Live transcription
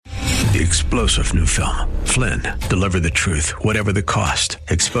The explosive new film, Flynn, deliver the truth, whatever the cost.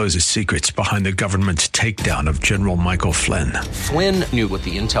 Exposes secrets behind the government's takedown of General Michael Flynn. Flynn knew what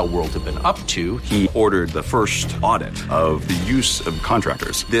the intel world had been up to. He ordered the first audit of the use of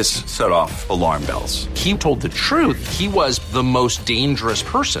contractors. This set off alarm bells. He told the truth. He was the most dangerous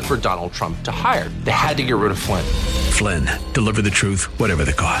person for Donald Trump to hire. They had to get rid of Flynn. Flynn, deliver the truth, whatever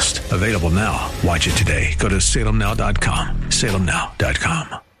the cost. Available now. Watch it today. Go to salemnow.com.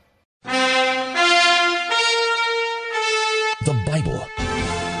 salemnow.com. The Bible,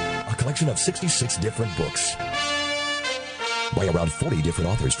 a collection of 66 different books by around 40 different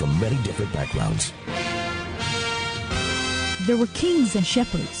authors from many different backgrounds. There were kings and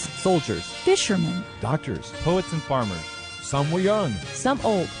shepherds, soldiers, fishermen, doctors, poets and farmers. Some were young, some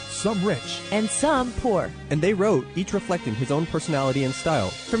old, some rich, and some poor. And they wrote, each reflecting his own personality and style,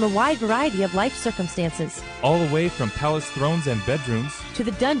 from a wide variety of life circumstances, all the way from palace thrones and bedrooms to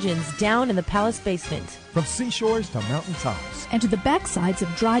the dungeons down in the palace basement, from seashores to mountain tops, and to the backsides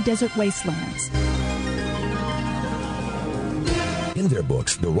of dry desert wastelands. In their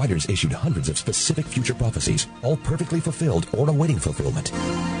books, the writers issued hundreds of specific future prophecies, all perfectly fulfilled or awaiting fulfillment.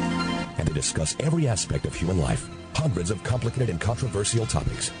 And they discuss every aspect of human life, hundreds of complicated and controversial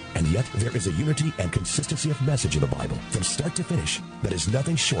topics. And yet, there is a unity and consistency of message in the Bible, from start to finish, that is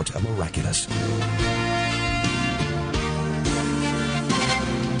nothing short of miraculous.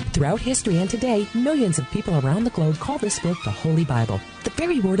 Throughout history and today, millions of people around the globe call this book the Holy Bible, the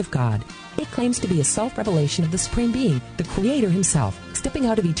very Word of God. It claims to be a self-revelation of the Supreme Being, the Creator Himself, stepping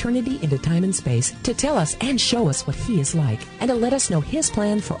out of eternity into time and space to tell us and show us what He is like, and to let us know His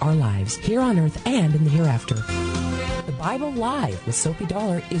plan for our lives, here on earth and in the hereafter. The Bible Live with Sophie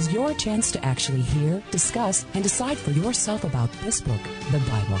Dollar is your chance to actually hear, discuss, and decide for yourself about this book, the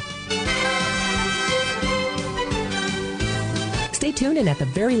Bible. Stay tuned, and at the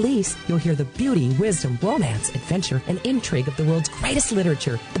very least, you'll hear the beauty, wisdom, romance, adventure, and intrigue of the world's greatest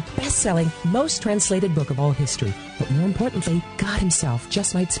literature, the best-selling, most translated book of all history. But more importantly, God Himself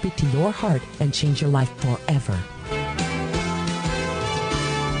just might speak to your heart and change your life forever.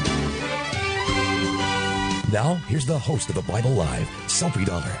 Now, here's the host of the Bible Live, Sophie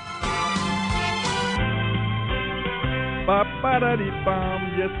Dollar.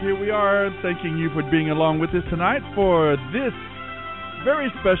 Yes, here we are, thanking you for being along with us tonight for this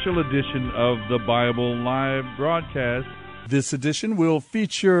very special edition of the Bible Live broadcast. This edition will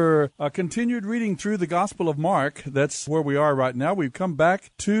feature a continued reading through the Gospel of Mark. That's where we are right now. We've come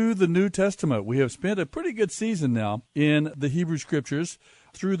back to the New Testament. We have spent a pretty good season now in the Hebrew Scriptures.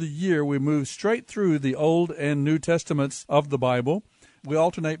 Through the year, we move straight through the Old and New Testaments of the Bible. We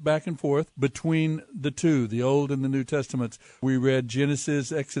alternate back and forth between the two, the Old and the New Testaments. We read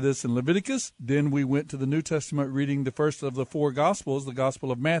Genesis, Exodus, and Leviticus. Then we went to the New Testament reading the first of the four Gospels, the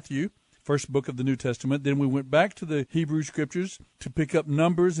Gospel of Matthew, first book of the New Testament. Then we went back to the Hebrew Scriptures to pick up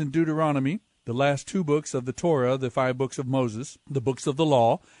Numbers and Deuteronomy, the last two books of the Torah, the 5 books of Moses, the books of the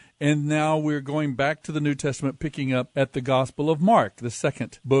law. And now we're going back to the New Testament, picking up at the Gospel of Mark, the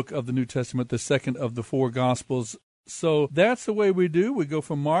second book of the New Testament, the second of the four Gospels. So that's the way we do. We go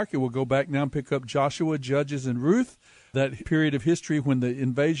from Mark, and we'll go back now and pick up Joshua, Judges, and Ruth, that period of history when the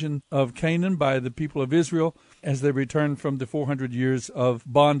invasion of Canaan by the people of Israel as they returned from the 400 years of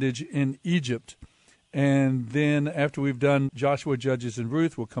bondage in Egypt. And then after we've done Joshua, Judges, and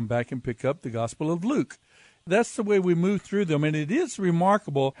Ruth, we'll come back and pick up the Gospel of Luke. That's the way we move through them, and it is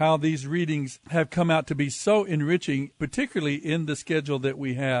remarkable how these readings have come out to be so enriching, particularly in the schedule that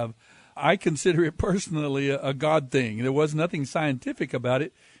we have. I consider it personally a God thing. There was nothing scientific about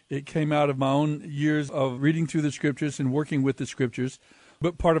it. It came out of my own years of reading through the Scriptures and working with the Scriptures.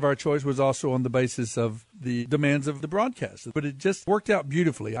 But part of our choice was also on the basis of the demands of the broadcast. But it just worked out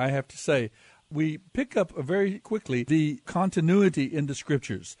beautifully, I have to say. We pick up very quickly the continuity in the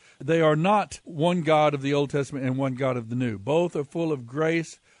Scriptures. They are not one God of the Old Testament and one God of the New. Both are full of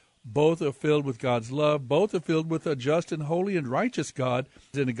grace. Both are filled with God's love. Both are filled with a just and holy and righteous God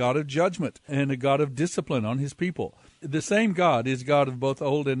and a God of judgment and a God of discipline on His people. The same God is God of both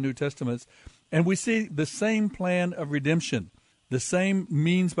Old and New Testaments. And we see the same plan of redemption, the same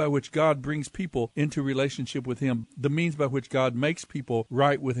means by which God brings people into relationship with Him, the means by which God makes people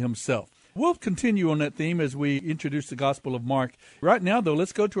right with Himself. We'll continue on that theme as we introduce the Gospel of Mark. Right now, though,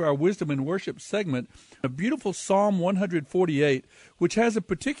 let's go to our Wisdom and Worship segment, a beautiful Psalm 148, which has a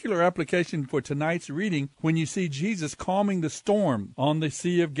particular application for tonight's reading when you see Jesus calming the storm on the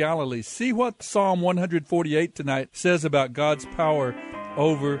Sea of Galilee. See what Psalm 148 tonight says about God's power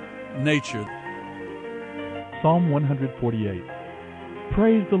over nature. Psalm 148.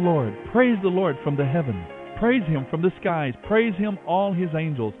 Praise the Lord from the heavens. Praise him from the skies. Praise him, all his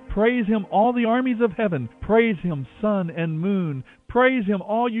angels. Praise him, all the armies of heaven. Praise him, sun and moon. Praise him,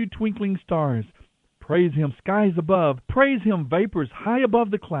 all you twinkling stars. Praise him, skies above. Praise him, vapors high above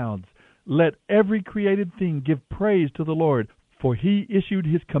the clouds. Let every created thing give praise to the Lord, for he issued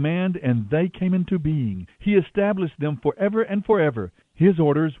his command, and they came into being. He established them forever and forever. His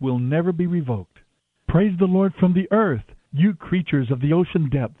orders will never be revoked. Praise the Lord from the earth, you creatures of the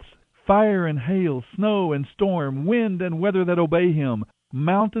ocean depths. Fire and hail, snow and storm, wind and weather that obey him,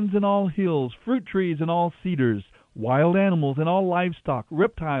 mountains and all hills, fruit trees and all cedars, wild animals and all livestock,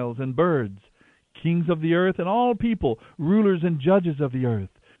 reptiles and birds, kings of the earth and all people, rulers and judges of the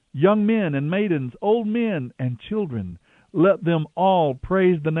earth, young men and maidens, old men and children. Let them all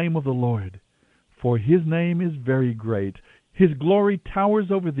praise the name of the Lord. For his name is very great. His glory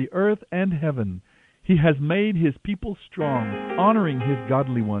towers over the earth and heaven. He has made his people strong, honoring his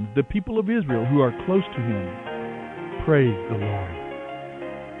godly ones, the people of Israel who are close to him. Praise the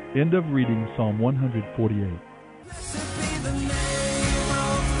Lord. End of reading Psalm 148.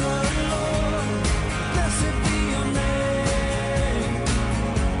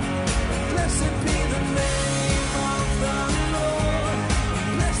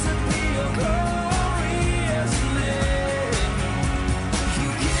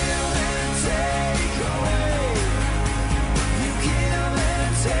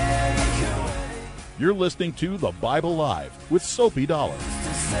 You're listening to The Bible Live with Soapy Dollar.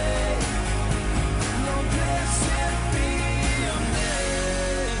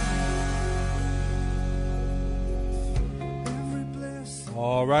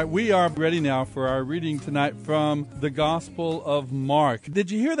 All right, we are ready now for our reading tonight from the Gospel of Mark. Did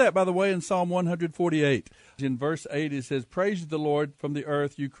you hear that, by the way, in Psalm 148? In verse 8, it says, Praise the Lord from the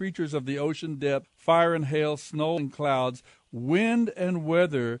earth, you creatures of the ocean depth, fire and hail, snow and clouds, wind and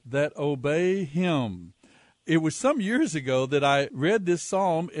weather that obey him. It was some years ago that I read this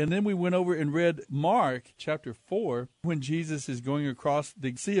psalm, and then we went over and read Mark chapter 4, when Jesus is going across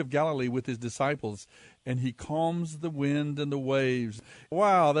the Sea of Galilee with his disciples, and he calms the wind and the waves.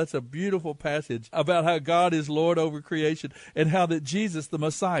 Wow, that's a beautiful passage about how God is Lord over creation, and how that Jesus, the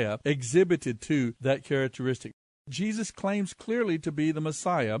Messiah, exhibited to that characteristic. Jesus claims clearly to be the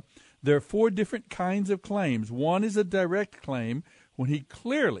Messiah. There are 4 different kinds of claims. One is a direct claim, when he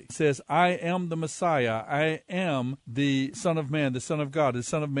clearly says, I am the Messiah, I am the Son of Man, the Son of God. The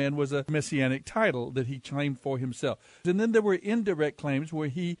Son of Man was a messianic title that he claimed for himself. And then there were indirect claims where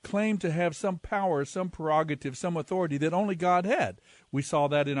he claimed to have some power, some prerogative, some authority that only God had. We saw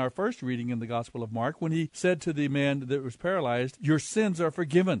that in our first reading in the Gospel of Mark when he said to the man that was paralyzed, your sins are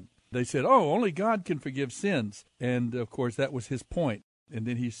forgiven. They said, oh, only God can forgive sins. And, of course, that was his point. And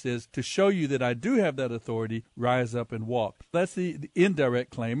then he says, to show you that I do have that authority, rise up and walk. That's the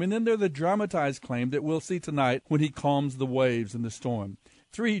indirect claim. And then there's the dramatized claim that we'll see tonight when he calms the waves and the storm.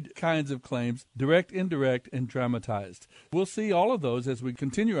 3 kinds of claims, direct, indirect, and dramatized. We'll see all of those as we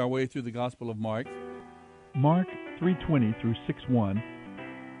continue our way through the Gospel of Mark. Mark 3:20 through 6:1.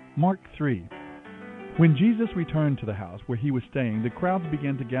 Mark 3. When Jesus returned to the house where he was staying, the crowds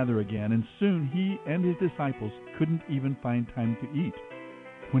began to gather again, and soon he and his disciples couldn't even find time to eat.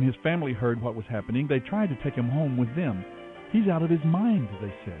 When his family heard what was happening, they tried to take him home with them. He's out of his mind,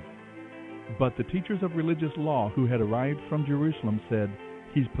 they said. But the teachers of religious law who had arrived from Jerusalem said,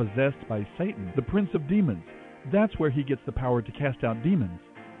 he's possessed by Satan, the prince of demons. That's where he gets the power to cast out demons.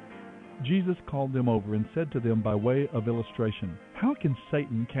 Jesus called them over and said to them by way of illustration, how can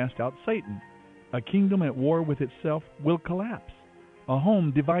Satan cast out Satan? A kingdom at war with itself will collapse. A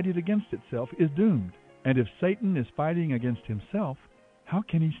home divided against itself is doomed. And if Satan is fighting against himself, how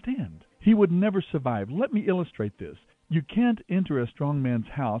can he stand? He would never survive. Let me illustrate this. You can't enter a strong man's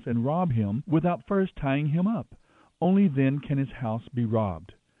house and rob him without first tying him up. Only then can his house be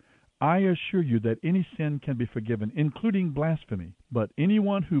robbed. I assure you that any sin can be forgiven, including blasphemy. But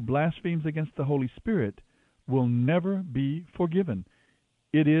anyone who blasphemes against the Holy Spirit will never be forgiven.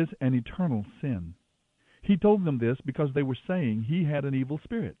 It is an eternal sin. He told them this because they were saying he had an evil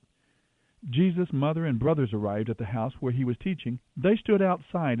spirit. Jesus' mother and brothers arrived at the house where he was teaching. They stood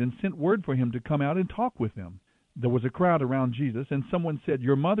outside and sent word for him to come out and talk with them. There was a crowd around Jesus, and someone said,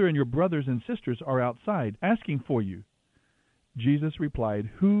 your mother and your brothers and sisters are outside, asking for you. Jesus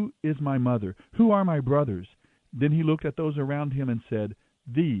replied, who is my mother? Who are my brothers? Then he looked at those around him and said,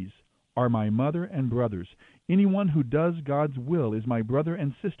 these are my mother and brothers. Anyone who does God's will is my brother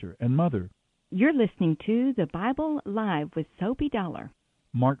and sister and mother. You're listening to The Bible Live with Soapy Dollar.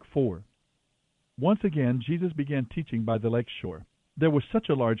 Mark 4. Once again, Jesus began teaching by the lake shore. There was such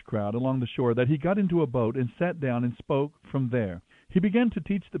a large crowd along the shore that he got into a boat and sat down and spoke from there. He began to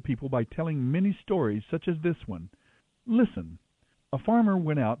teach the people by telling many stories such as this one. Listen. A farmer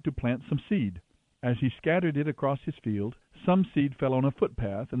went out to plant some seed. As he scattered it across his field, some seed fell on a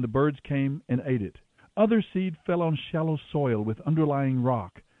footpath, and the birds came and ate it. Other seed fell on shallow soil with underlying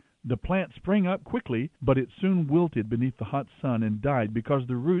rock. The plant sprang up quickly, but it soon wilted beneath the hot sun and died because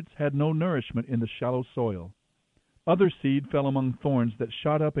the roots had no nourishment in the shallow soil. Other seed fell among thorns that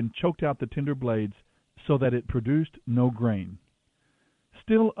shot up and choked out the tender blades, so that it produced no grain.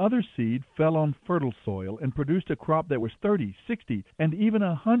 Still other seed fell on fertile soil and produced a crop that was 30, 60, and even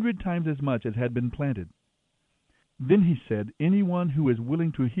 100 times as much as had been planted. Then he said, anyone who is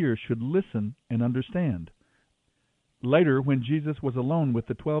willing to hear should listen and understand. Later, when Jesus was alone with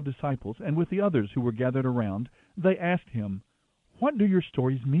the 12 disciples and with the others who were gathered around, they asked him, "What do your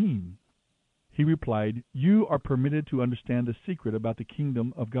stories mean?" He replied, "You are permitted to understand the secret about the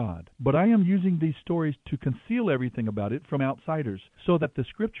kingdom of God. But I am using these stories to conceal everything about it from outsiders, so that the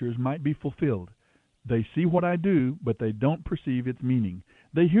scriptures might be fulfilled. They see what I do, but they don't perceive its meaning.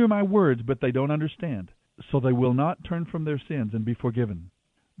 They hear my words, but they don't understand. So they will not turn from their sins and be forgiven.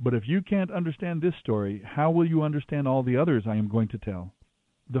 But if you can't understand this story, how will you understand all the others I am going to tell?"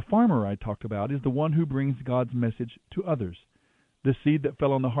 The farmer I talked about is the one who brings God's message to others. The seed that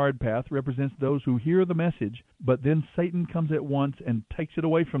fell on the hard path represents those who hear the message, but then Satan comes at once and takes it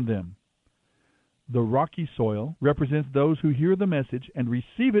away from them. The rocky soil represents those who hear the message and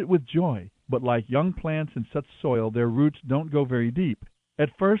receive it with joy, but like young plants in such soil, their roots don't go very deep.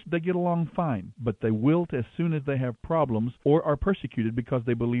 At first they get along fine, but they wilt as soon as they have problems or are persecuted because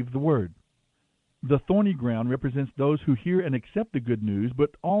they believe the word. The thorny ground represents those who hear and accept the good news,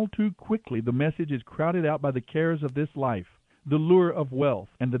 but all too quickly the message is crowded out by the cares of this life, the lure of wealth,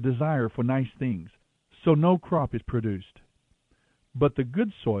 and the desire for nice things, so no crop is produced. But the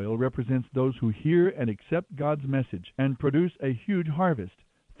good soil represents those who hear and accept God's message and produce a huge harvest,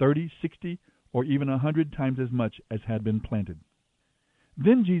 30, 60, or even 100 times as much as had been planted.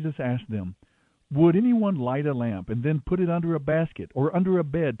 Then Jesus asked them, "Would anyone light a lamp and then put it under a basket or under a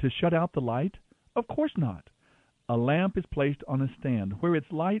bed to shut out the light? Of course not. A lamp is placed on a stand where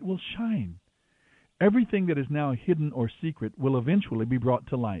its light will shine. Everything that is now hidden or secret will eventually be brought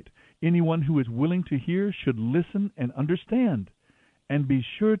to light. Anyone who is willing to hear should listen and understand. And be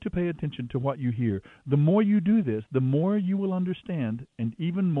sure to pay attention to what you hear. The more you do this, the more you will understand, and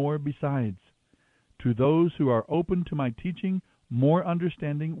even more besides. To those who are open to my teaching, more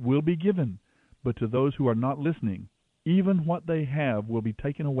understanding will be given. But to those who are not listening, even what they have will be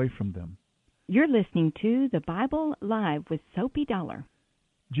taken away from them." You're listening to The Bible Live with Soapy Dollar.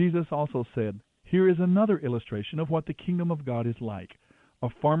 Jesus also said, "Here is another illustration of what the kingdom of God is like. A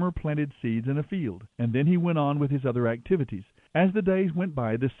farmer planted seeds in a field, and then he went on with his other activities. As the days went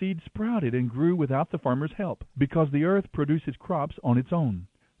by, the seed sprouted and grew without the farmer's help, because the earth produces crops on its own.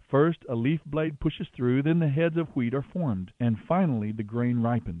 First, a leaf blade pushes through, then the heads of wheat are formed, and finally the grain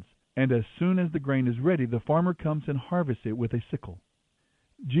ripens. And as soon as the grain is ready, the farmer comes and harvests it with a sickle."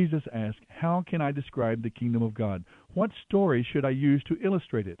 Jesus asked, "How can I describe the kingdom of God? What story should I use to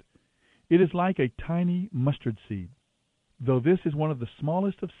illustrate it? It is like a tiny mustard seed. Though this is one of the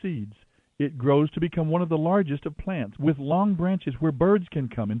smallest of seeds, it grows to become one of the largest of plants, with long branches where birds can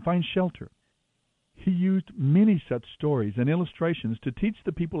come and find shelter." He used many such stories and illustrations to teach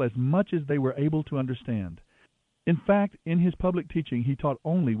the people as much as they were able to understand. In fact, in his public teaching, he taught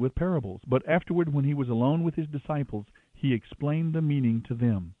only with parables, but afterward, when he was alone with his disciples, he explained the meaning to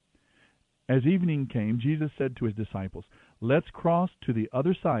them. As evening came, Jesus said to his disciples, "Let's cross to the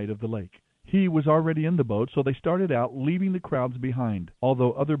other side of the lake." He was already in the boat, so they started out, leaving the crowds behind,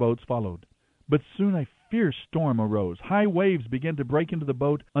 although other boats followed. But soon a fierce storm arose. High waves began to break into the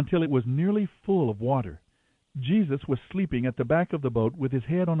boat until it was nearly full of water. Jesus was sleeping at the back of the boat with his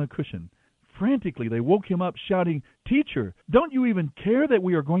head on a cushion. Frantically, they woke him up, shouting, "Teacher, don't you even care that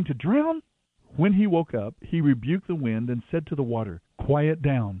we are going to drown?" When he woke up, he rebuked the wind and said to the water, "Quiet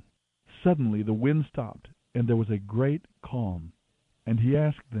down." Suddenly the wind stopped, and there was a great calm. And he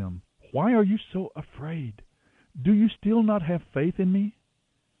asked them, "Why are you so afraid? Do you still not have faith in me?"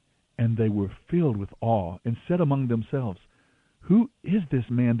 And they were filled with awe and said among themselves, "Who is this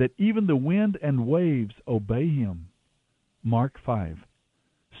man that even the wind and waves obey him?" Mark 5.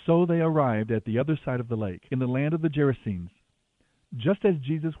 So they arrived at the other side of the lake, in the land of the Gerasenes. Just as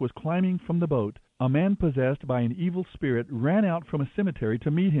Jesus was climbing from the boat, a man possessed by an evil spirit ran out from a cemetery to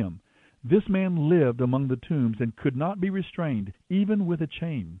meet him. This man lived among the tombs and could not be restrained, even with a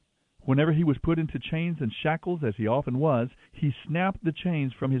chain. Whenever he was put into chains and shackles, as he often was, he snapped the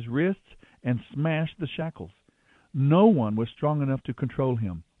chains from his wrists and smashed the shackles. No one was strong enough to control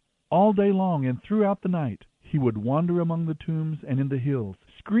him. All day long and throughout the night, he would wander among the tombs and in the hills,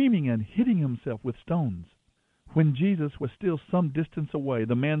 screaming and hitting himself with stones. When Jesus was still some distance away,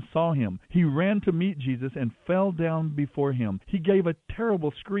 the man saw him. He ran to meet Jesus and fell down before him. He gave a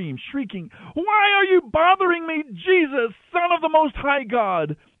terrible scream, shrieking, "Why are you bothering me, Jesus, Son of the Most High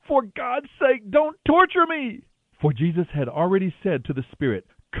God? For God's sake, don't torture me!" For Jesus had already said to the spirit,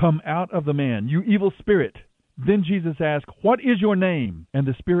 "Come out of the man, you evil spirit." Then Jesus asked, "What is your name?" And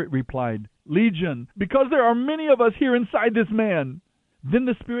the spirit replied, "Legion, because there are many of us here inside this man." Then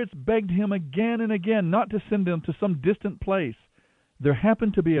the spirits begged him again and again not to send them to some distant place. There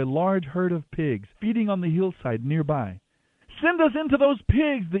happened to be a large herd of pigs feeding on the hillside nearby. "Send us into those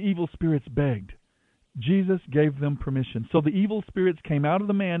pigs," the evil spirits begged. Jesus gave them permission. So the evil spirits came out of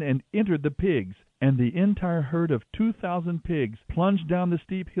the man and entered the pigs, and the entire herd of 2,000 pigs plunged down the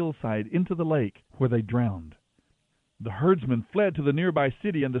steep hillside into the lake, where they drowned. The herdsmen fled to the nearby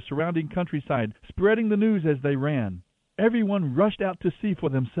city and the surrounding countryside, spreading the news as they ran. Everyone rushed out to see for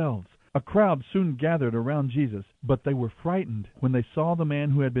themselves. A crowd soon gathered around Jesus, but they were frightened when they saw the man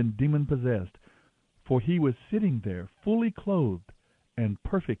who had been demon-possessed, for he was sitting there, fully clothed and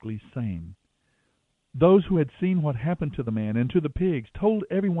perfectly sane. Those who had seen what happened to the man and to the pigs told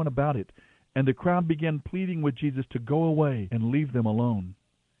everyone about it, and the crowd began pleading with Jesus to go away and leave them alone.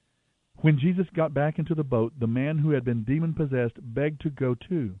 When Jesus got back into the boat, the man who had been demon-possessed begged to go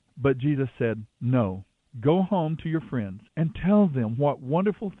too. But Jesus said, "No, go home to your friends and tell them what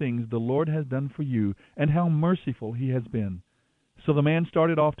wonderful things the Lord has done for you and how merciful he has been." So the man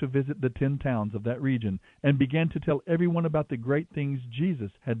started off to visit the 10 towns of that region and began to tell everyone about the great things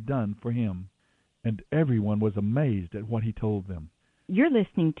Jesus had done for him. And everyone was amazed at what he told them. You're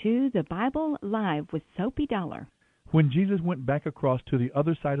listening to The Bible Live with Soapy Dollar. When Jesus went back across to the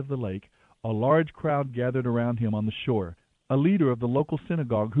other side of the lake, a large crowd gathered around him on the shore. A leader of the local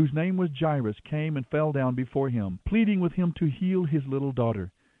synagogue, whose name was Jairus, came and fell down before him, pleading with him to heal his little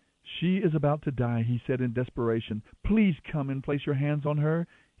daughter. "She is about to die," he said in desperation. "Please come and place your hands on her.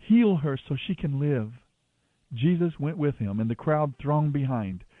 Heal her so she can live." Jesus went with him, and the crowd thronged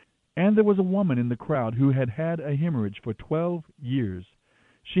behind. And there was a woman in the crowd who had had a hemorrhage for 12 years.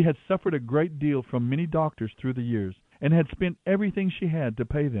 She had suffered a great deal from many doctors through the years, and had spent everything she had to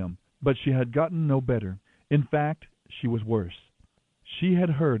pay them, but she had gotten no better. In fact, she was worse. She had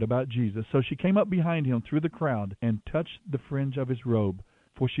heard about Jesus, so she came up behind him through the crowd and touched the fringe of his robe,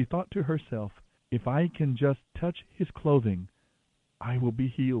 for she thought to herself, "If I can just touch his clothing, I will be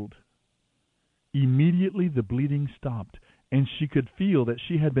healed." Immediately the bleeding stopped, and she could feel that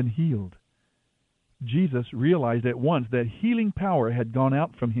she had been healed. Jesus realized at once that healing power had gone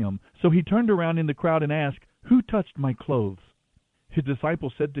out from him, so he turned around in the crowd and asked, "Who touched my clothes?" His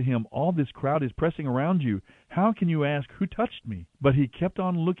disciples said to him, "All this crowd is pressing around you. How can you ask, 'Who touched me?'" But he kept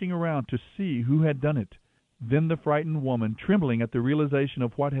on looking around to see who had done it. Then the frightened woman, trembling at the realization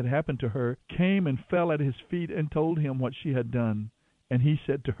of what had happened to her, came and fell at his feet and told him what she had done. And he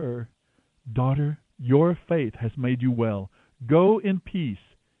said to her, "Daughter, your faith has made you well. Go in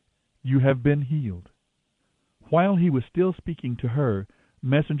peace. You have been healed." While he was still speaking to her,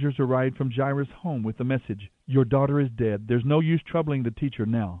 messengers arrived from Jairus' home with the message, "Your daughter is dead. There's no use troubling the teacher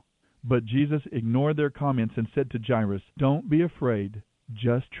now." But Jesus ignored their comments and said to Jairus, "Don't be afraid.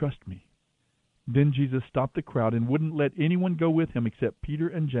 Just trust me." Then Jesus stopped the crowd and wouldn't let anyone go with him except Peter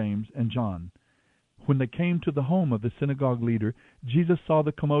and James and John. When they came to the home of the synagogue leader, Jesus saw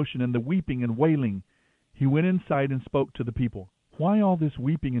the commotion and the weeping and wailing. He went inside and spoke to the people. "Why all this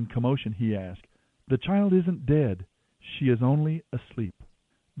weeping and commotion?" he asked. "The child isn't dead. She is only asleep."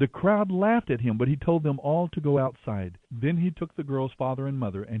 The crowd laughed at him, but he told them all to go outside. Then he took the girl's father and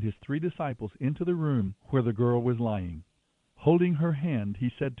mother and his 3 disciples into the room where the girl was lying. Holding her hand, he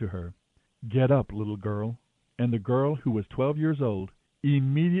said to her, "Get up, little girl." And the girl, who was 12 years old,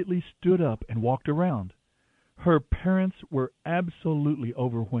 immediately stood up and walked around. Her parents were absolutely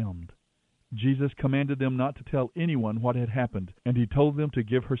overwhelmed. Jesus commanded them not to tell anyone what had happened, and he told them to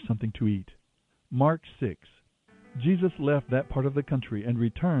give her something to eat. Mark 6. Jesus left that part of the country and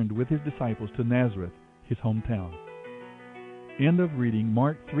returned with his disciples to Nazareth, his hometown. End of reading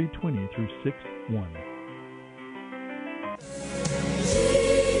Mark 3:20 through 6:1.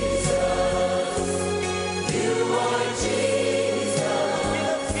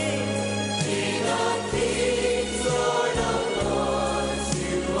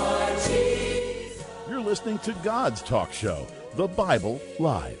 You're listening to God's talk show, The Bible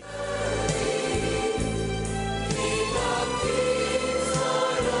Live.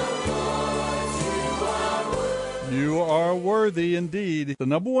 You are worthy indeed. The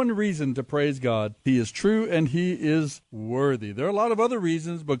number one reason to praise God, He is true and He is worthy. There are a lot of other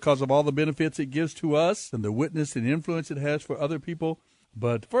reasons because of all the benefits it gives to us and the witness and influence it has for other people.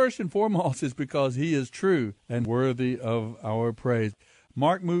 But first and foremost is because He is true and worthy of our praise.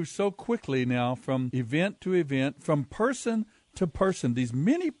 Mark moves so quickly now from event to event, from person to person. These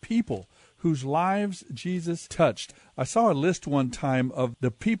many people whose lives Jesus touched. I saw a list one time of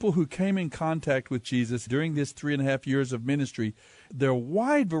the people who came in contact with Jesus during this 3.5 years of ministry. There are a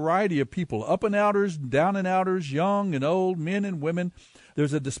wide variety of people, up and outers, down and outers, young and old, men and women.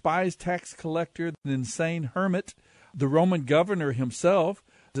 There's a despised tax collector, an insane hermit, the Roman governor himself,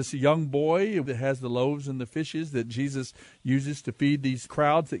 this young boy that has the loaves and the fishes that Jesus uses to feed these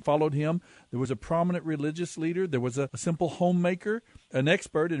crowds that followed him. There was a prominent religious leader. There was a simple homemaker, an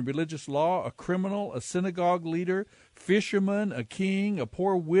expert in religious law, a criminal, a synagogue leader, fisherman, a king, a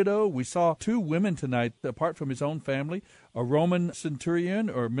poor widow. We saw 2 women tonight, apart from his own family, a Roman centurion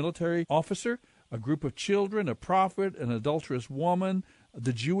or military officer, a group of children, a prophet, an adulterous woman,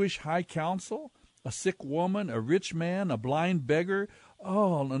 the Jewish high council, a sick woman, a rich man, a blind beggar.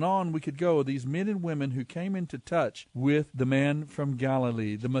 On and on we could go. These men and women who came into touch with the man from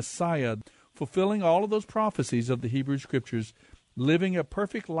Galilee, the Messiah, fulfilling all of those prophecies of the Hebrew Scriptures, living a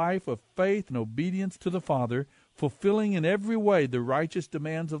perfect life of faith and obedience to the Father, fulfilling in every way the righteous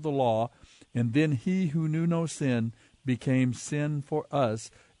demands of the law, and then He who knew no sin became sin for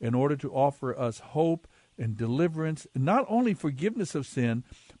us in order to offer us hope and deliverance, not only forgiveness of sin,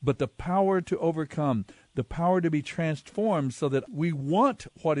 but the power to overcome, the power to be transformed so that we want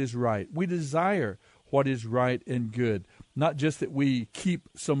what is right. We desire what is right and good. Not just that we keep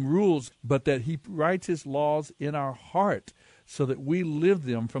some rules, but that He writes His laws in our heart so that we live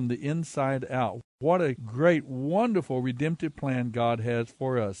them from the inside out. What a great, wonderful, redemptive plan God has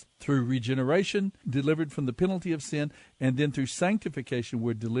for us. Through regeneration, delivered from the penalty of sin, and then through sanctification,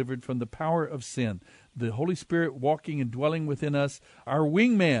 we're delivered from the power of sin. The Holy Spirit walking and dwelling within us, our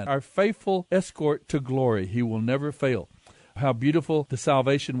wingman, our faithful escort to glory. He will never fail. How beautiful the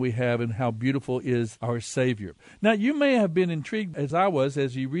salvation we have and how beautiful is our Savior. Now, you may have been intrigued, as I was,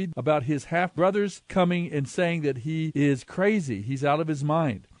 as you read about His half-brothers coming and saying that He is crazy. He's out of His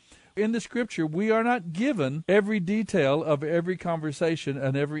mind. In the Scripture, we are not given every detail of every conversation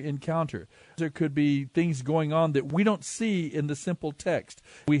and every encounter. There could be things going on that we don't see in the simple text.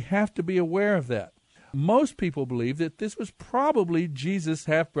 We have to be aware of that. Most people believe that this was probably Jesus'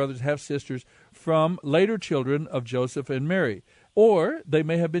 half-brothers, half-sisters from later children of Joseph and Mary, or they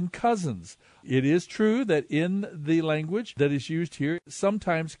may have been cousins. It is true that in the language that is used here,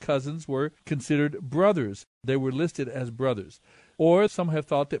 sometimes cousins were considered brothers. They were listed as brothers. Or some have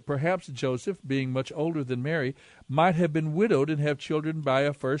thought that perhaps Joseph, being much older than Mary, might have been widowed and have children by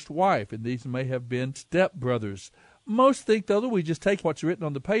a first wife, and these may have been stepbrothers. Most think, though, that we just take what's written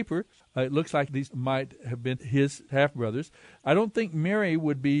on the paper. It looks like these might have been his half-brothers. I don't think Mary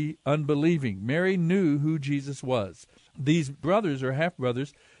would be unbelieving. Mary knew who Jesus was. These brothers or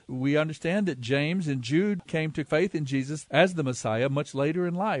half-brothers, we understand that James and Jude came to faith in Jesus as the Messiah much later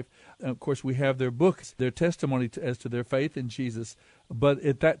in life. And of course, we have their books, their testimony as to their faith in Jesus. But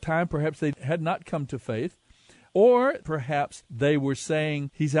at that time, perhaps they had not come to faith. Or perhaps they were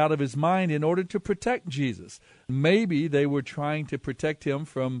saying He's out of His mind in order to protect Jesus. Maybe they were trying to protect Him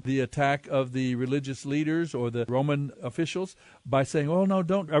from the attack of the religious leaders or the Roman officials by saying, oh, no,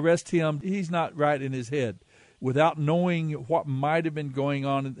 don't arrest Him. He's not right in his head. Without knowing what might have been going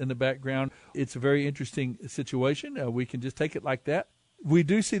on in the background, it's a very interesting situation. We can just take it like that. We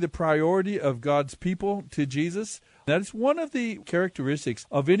do see the priority of God's people to Jesus. That is one of the characteristics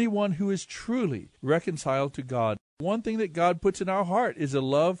of anyone who is truly reconciled to God. One thing that God puts in our heart is a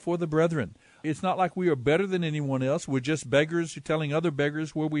love for the brethren. It's not like we are better than anyone else. We're just beggars telling other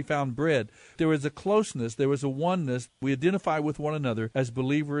beggars where we found bread. There is a closeness. There is a oneness. We identify with one another as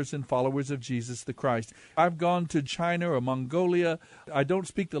believers and followers of Jesus the Christ. I've gone to China or Mongolia. I don't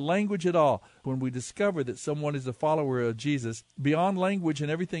speak the language at all. When we discover that someone is a follower of Jesus, beyond language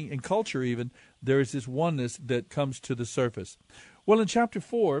and everything, and culture even, there is this oneness that comes to the surface. Well, in chapter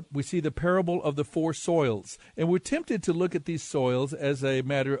 4, we see the parable of the 4 soils, and we're tempted to look at these soils as a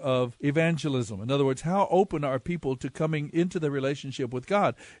matter of evangelism. In other words, how open are people to coming into the relationship with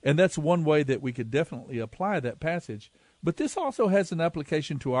God? And that's one way that we could definitely apply that passage. But this also has an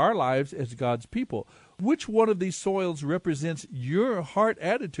application to our lives as God's people. Which one of these soils represents your heart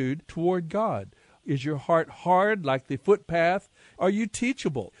attitude toward God? Is your heart hard like the footpath? Are you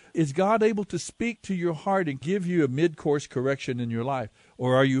teachable? Is God able to speak to your heart and give you a mid-course correction in your life?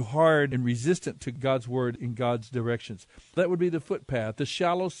 Or are you hard and resistant to God's word in God's directions? That would be the footpath. The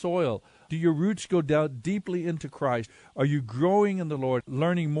shallow soil Do your roots go down deeply into Christ? Are you growing in the Lord,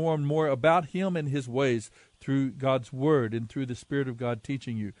 learning more and more about Him and His ways through God's Word and through the Spirit of God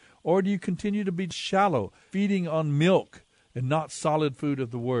teaching you? Or do you continue to be shallow, feeding on milk and not solid food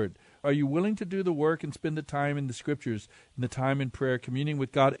of the Word? Are you willing to do the work and spend the time in the Scriptures and the time in prayer, communing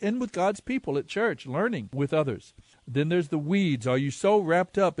with God and with God's people at church, learning with others? Then there's the weeds. Are you so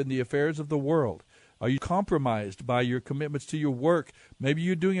wrapped up in the affairs of the world? Are you compromised by your commitments to your work? Maybe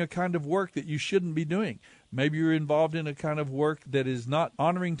you're doing a kind of work that you shouldn't be doing. Maybe you're involved in a kind of work that is not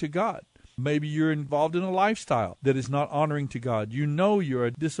honoring to God. Maybe you're involved in a lifestyle that is not honoring to God. You know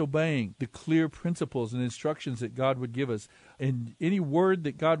you're disobeying the clear principles and instructions that God would give us. And any word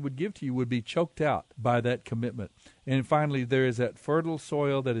that God would give to you would be choked out by that commitment. And finally, there is that fertile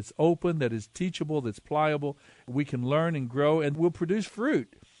soil that is open, that is teachable, that's pliable. We can learn and grow and will produce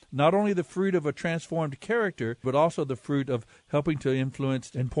fruit. Not only the fruit of a transformed character, but also the fruit of helping to influence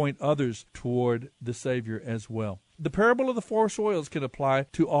and point others toward the Savior as well. The parable of the 4 soils can apply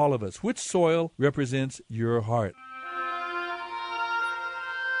to all of us. Which soil represents your heart?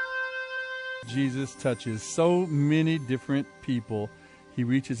 Jesus touches so many different people. He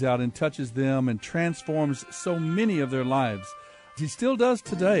reaches out and touches them and transforms so many of their lives. He still does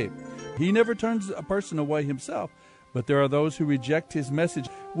today. He never turns a person away himself. But there are those who reject His message.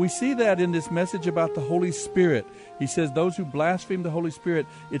 We see that in this message about the Holy Spirit. He says those who blaspheme the Holy Spirit,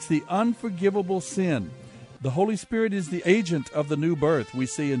 it's the unforgivable sin. The Holy Spirit is the agent of the new birth, we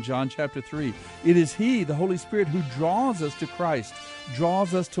see in John chapter 3. It is He, the Holy Spirit, who draws us to Christ,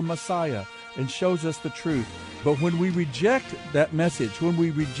 draws us to Messiah, and shows us the truth. But when we reject that message, when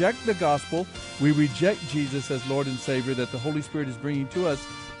we reject the gospel, we reject Jesus as Lord and Savior that the Holy Spirit is bringing to us,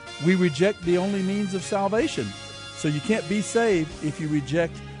 we reject the only means of salvation. So you can't be saved if you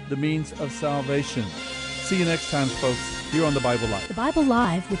reject the means of salvation. See you next time, folks, here on The Bible Live. The Bible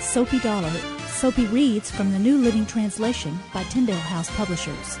Live with Soapy Dollar. Soapy reads from the New Living Translation by Tyndale House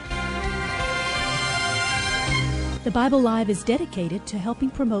Publishers. The Bible Live is dedicated to helping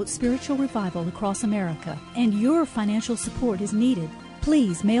promote spiritual revival across America, and your financial support is needed.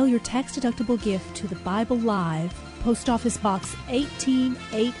 Please mail your tax-deductible gift to The Bible Live, Post Office Box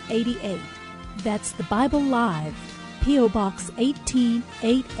 18888. That's The Bible Live, P.O. Box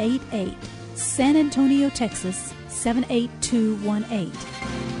 18888, San Antonio, Texas 78218.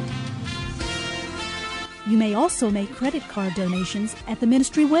 You may also make credit card donations at the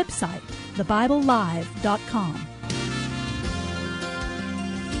ministry website, thebiblelive.com.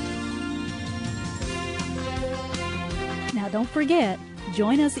 Now don't forget,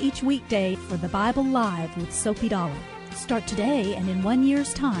 join us each weekday for The Bible Live with Soapy Dollar. Start today, and in 1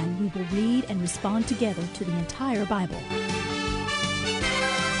 year's time, we will read and respond together to the entire Bible.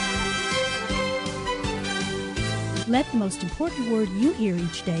 Let the most important word you hear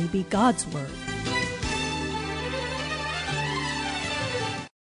each day be God's Word.